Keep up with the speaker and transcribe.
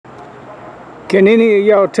Can any of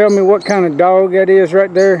y'all tell me what kind of dog that is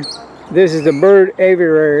right there? This is the bird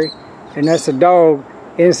aviary, and that's a dog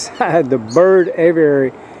inside the bird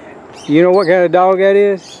aviary. You know what kind of dog that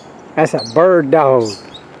is? That's a bird dog.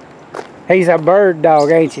 He's a bird dog,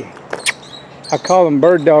 ain't you? I call him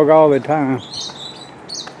bird dog all the time.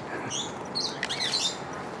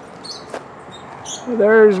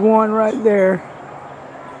 There's one right there.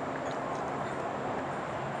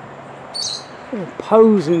 They're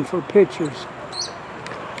posing for pictures.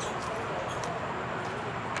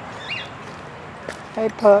 Hey,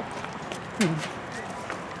 pup.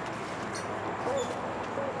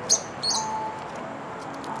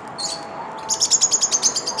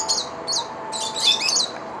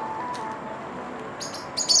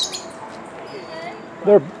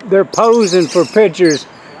 They're posing for pictures.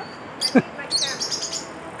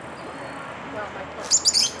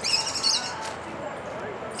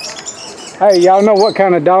 Hey, y'all know what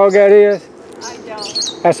kind of dog that is? I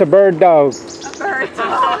don't. That's a bird dog. A bird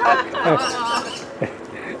dog.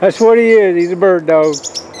 That's what he is. He's a bird dog.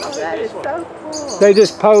 Oh, that is so cool. They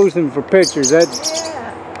just posing for pictures. That's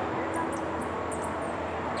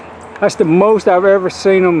the most I've ever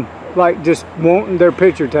seen them, like, just wanting their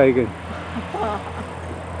picture taken.